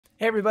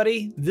Hey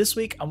everybody, this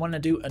week I want to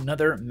do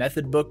another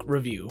method book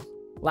review.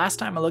 Last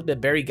time I looked at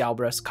Barry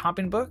Galbraith's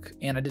comping book,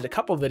 and I did a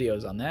couple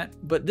videos on that,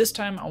 but this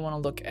time I want to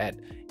look at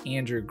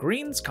Andrew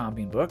Green's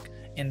comping book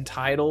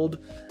entitled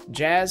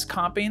Jazz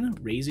Comping,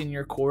 Raising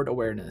Your Chord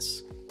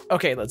Awareness.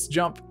 Okay, let's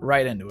jump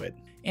right into it.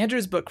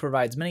 Andrew's book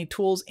provides many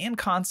tools and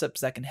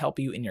concepts that can help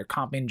you in your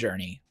comping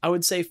journey. I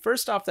would say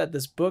first off that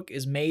this book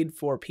is made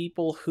for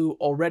people who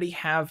already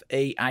have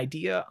an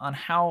idea on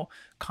how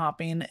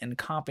comping and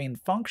comping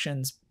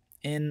functions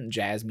in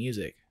jazz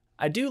music.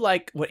 I do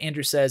like what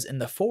Andrew says in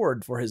the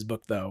foreword for his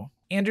book though.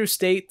 Andrew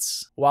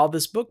states, while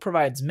this book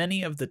provides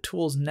many of the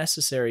tools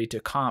necessary to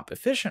comp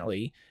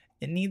efficiently,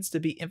 it needs to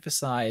be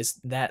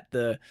emphasized that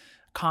the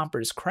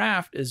comper's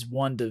craft is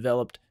one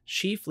developed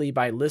chiefly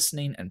by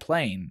listening and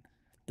playing.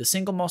 The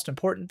single most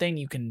important thing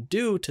you can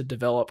do to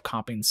develop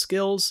comping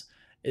skills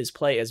is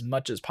play as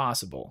much as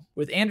possible.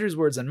 With Andrew's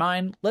words in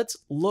mind, let's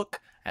look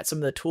at some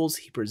of the tools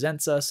he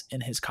presents us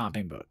in his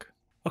comping book.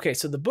 Okay,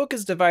 so the book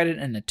is divided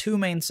into two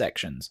main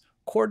sections,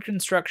 chord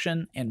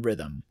construction and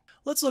rhythm.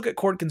 Let's look at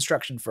chord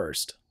construction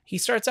first. He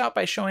starts out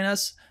by showing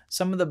us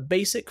some of the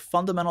basic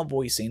fundamental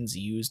voicings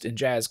used in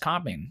jazz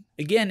comping.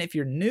 Again, if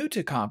you're new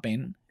to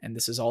comping, and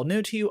this is all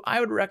new to you, I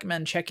would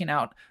recommend checking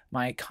out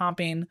my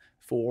comping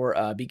for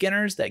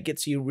beginners that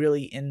gets you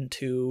really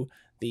into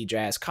the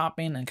jazz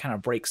comping and kind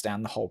of breaks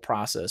down the whole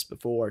process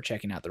before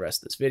checking out the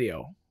rest of this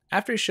video.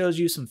 After he shows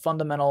you some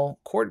fundamental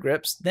chord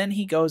grips, then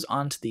he goes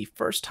on to the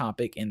first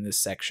topic in this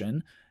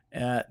section,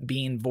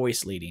 being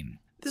voice leading.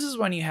 This is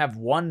when you have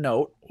one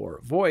note,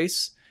 or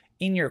voice,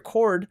 in your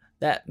chord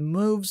that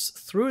moves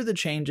through the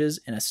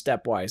changes in a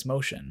stepwise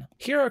motion.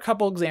 Here are a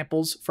couple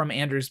examples from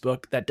Andrew's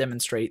book that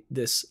demonstrate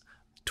this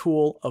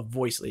tool of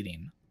voice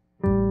leading.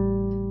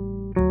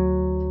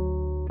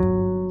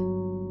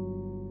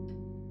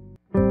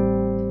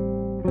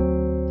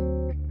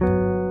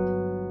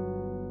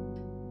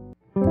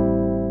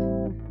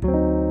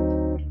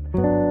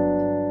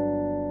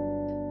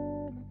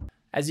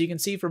 As you can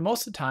see, for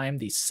most of the time,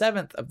 the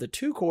 7th of the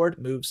 2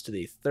 chord moves to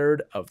the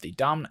 3rd of the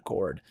dominant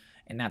chord,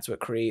 and that's what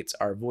creates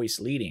our voice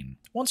leading.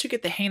 Once you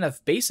get the hang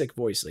of basic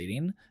voice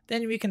leading,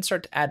 then we can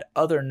start to add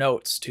other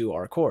notes to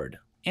our chord.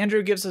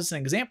 Andrew gives us an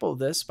example of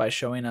this by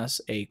showing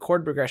us a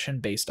chord progression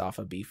based off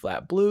of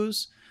B-flat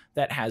blues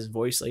that has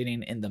voice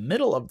leading in the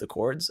middle of the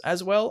chords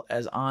as well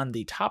as on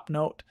the top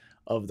note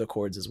of the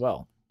chords as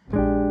well.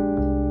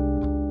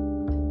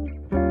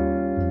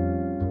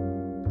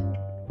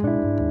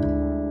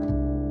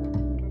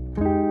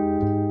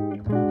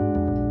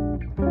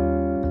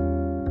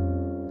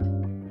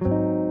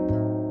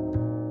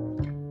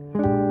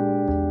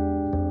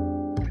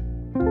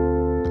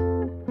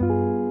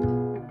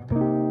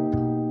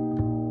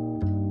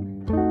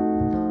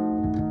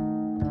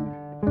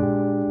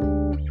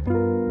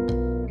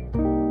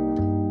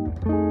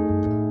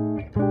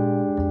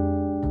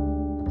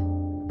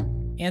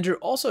 Andrew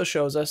also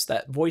shows us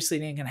that voice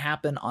leading can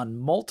happen on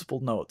multiple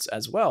notes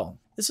as well.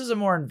 This is a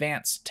more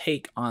advanced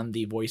take on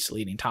the voice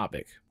leading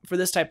topic. For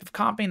this type of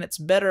comping, it's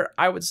better,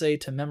 I would say,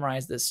 to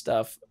memorize this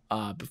stuff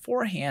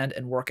beforehand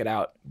and work it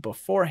out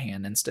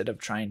beforehand instead of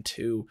trying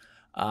to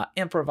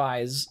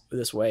improvise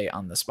this way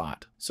on the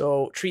spot.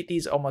 So treat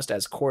these almost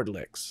as chord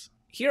licks.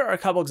 Here are a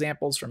couple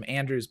examples from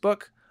Andrew's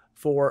book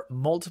for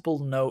multiple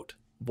note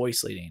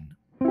voice leading.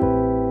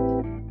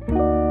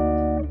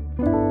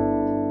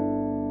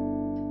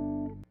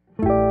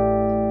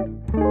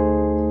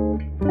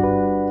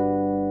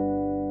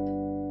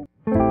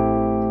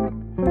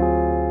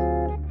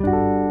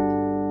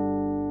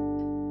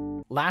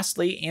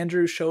 Lastly,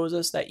 Andrew shows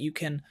us that you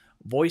can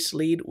voice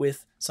lead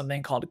with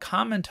something called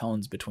common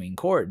tones between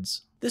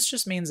chords. This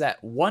just means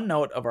that one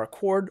note of our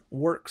chord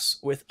works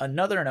with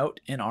another note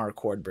in our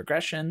chord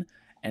progression,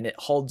 and it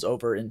holds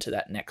over into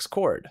that next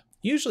chord.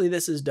 Usually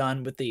this is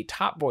done with the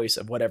top voice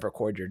of whatever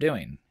chord you're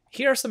doing.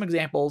 Here are some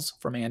examples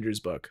from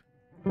Andrew's book.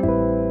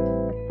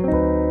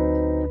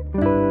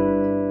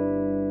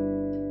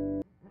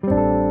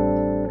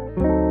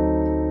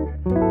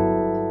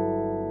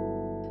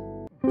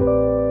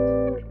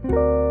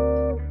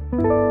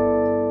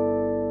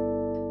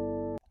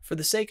 For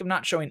the sake of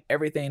not showing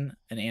everything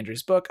in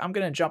Andrew's book, I'm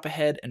going to jump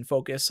ahead and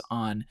focus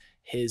on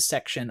his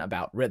section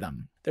about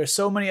rhythm. There's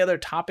so many other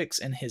topics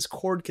in his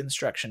chord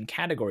construction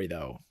category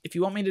though. If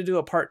you want me to do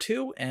a part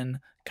 2 and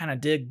kind of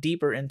dig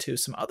deeper into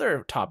some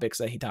other topics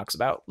that he talks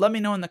about, let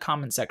me know in the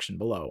comment section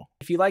below.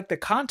 If you like the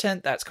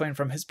content that's coming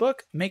from his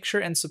book, make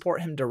sure and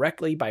support him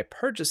directly by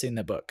purchasing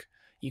the book.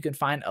 You can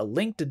find a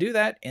link to do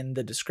that in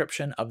the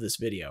description of this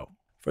video.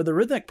 For the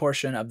rhythmic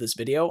portion of this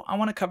video, I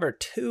want to cover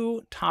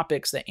 2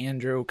 topics that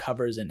Andrew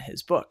covers in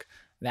his book,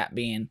 that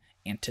being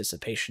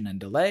anticipation and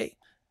delay,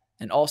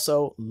 and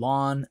also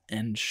long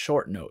and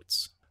short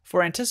notes.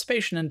 For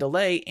anticipation and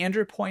delay,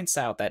 Andrew points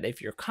out that if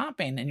you're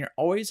comping and you're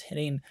always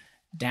hitting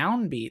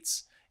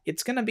downbeats,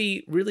 it's going to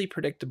be really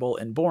predictable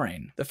and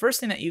boring. The first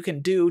thing that you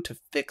can do to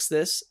fix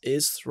this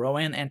is throw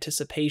in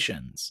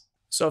anticipations.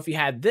 So if you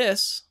had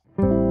this,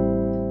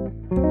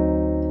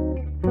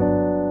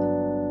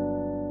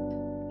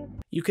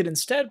 you you could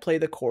instead play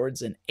the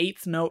chords in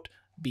eighth note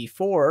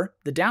before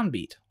the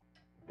downbeat.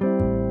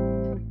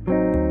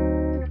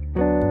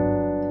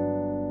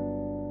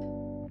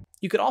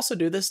 You could also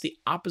do this the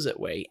opposite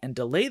way and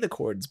delay the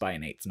chords by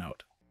an eighth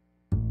note.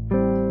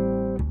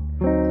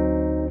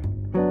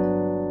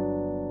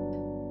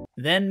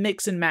 Then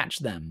mix and match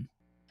them.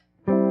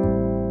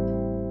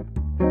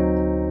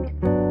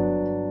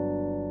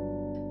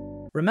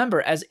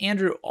 Remember, as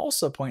Andrew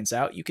also points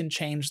out, you can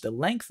change the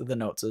length of the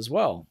notes as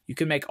well. You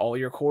can make all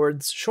your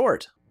chords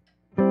short.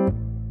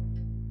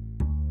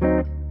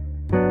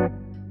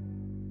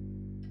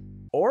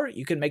 Or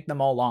you can make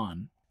them all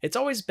long. It's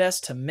always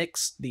best to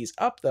mix these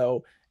up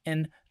though,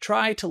 and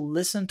try to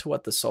listen to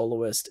what the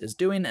soloist is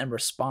doing and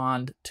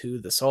respond to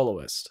the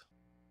soloist.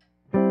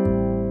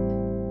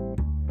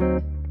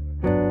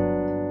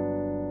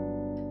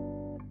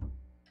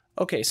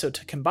 Okay, so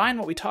to combine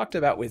what we talked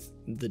about with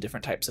the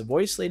different types of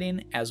voice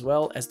leading, as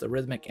well as the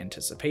rhythmic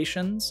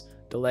anticipations,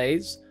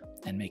 delays,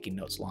 and making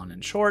notes long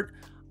and short,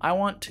 I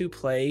want to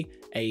play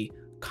a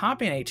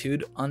comping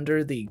etude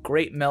under the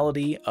great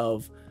melody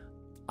of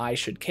I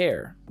Should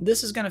Care.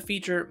 This is going to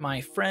feature my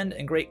friend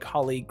and great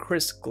colleague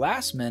Chris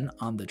Glassman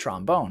on the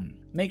trombone.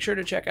 Make sure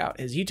to check out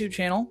his YouTube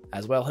channel,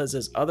 as well as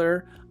his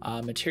other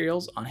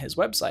materials on his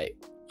website,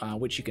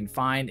 which you can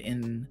find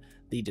in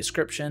the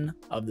description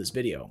of this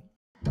video.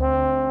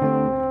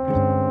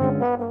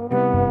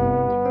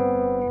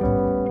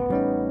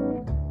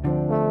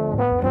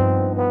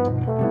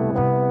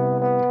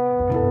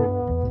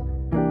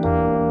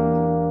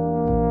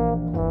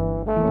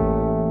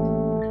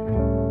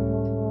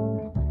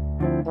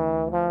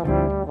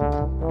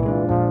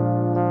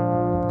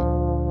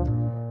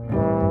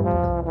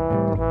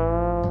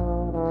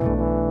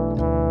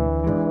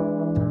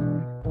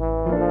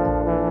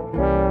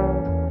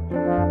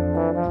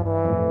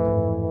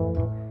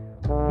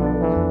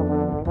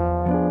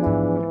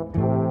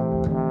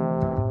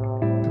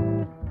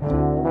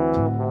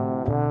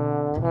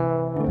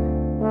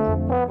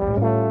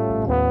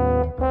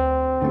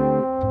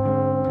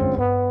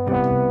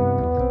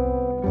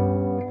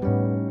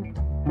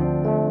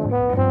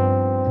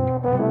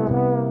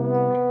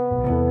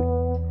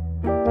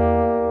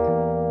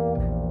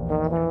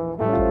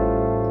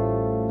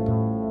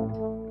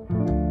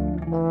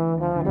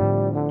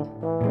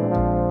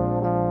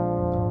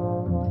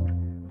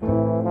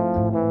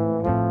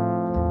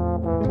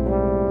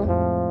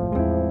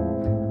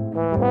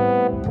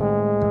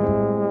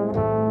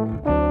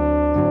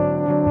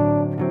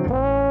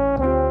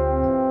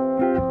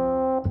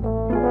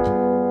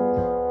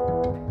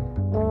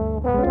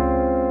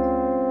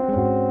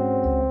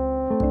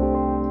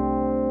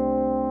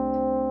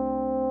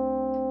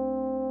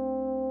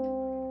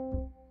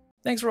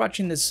 Thanks for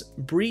watching this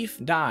brief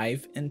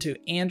dive into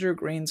Andrew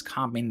Green's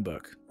comping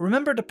book.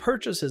 Remember to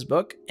purchase his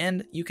book,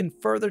 and you can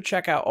further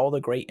check out all the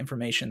great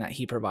information that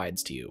he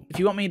provides to you. If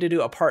you want me to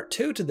do a part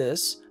 2 to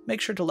this, make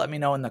sure to let me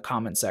know in the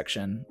comment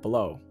section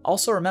below.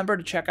 Also remember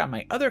to check out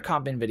my other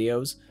comping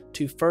videos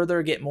to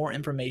further get more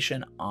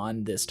information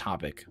on this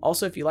topic.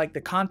 Also, if you like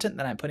the content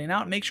that I'm putting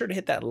out, make sure to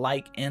hit that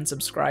like and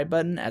subscribe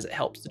button, as it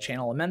helps the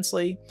channel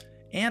immensely.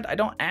 And I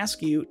don't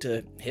ask you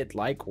to hit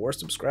like or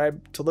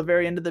subscribe till the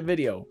very end of the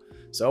video,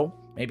 so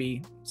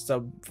maybe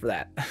sub for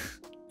that.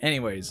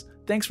 Anyways,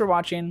 thanks for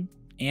watching,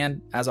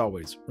 and as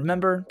always,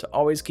 remember to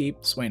always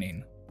keep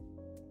swinging.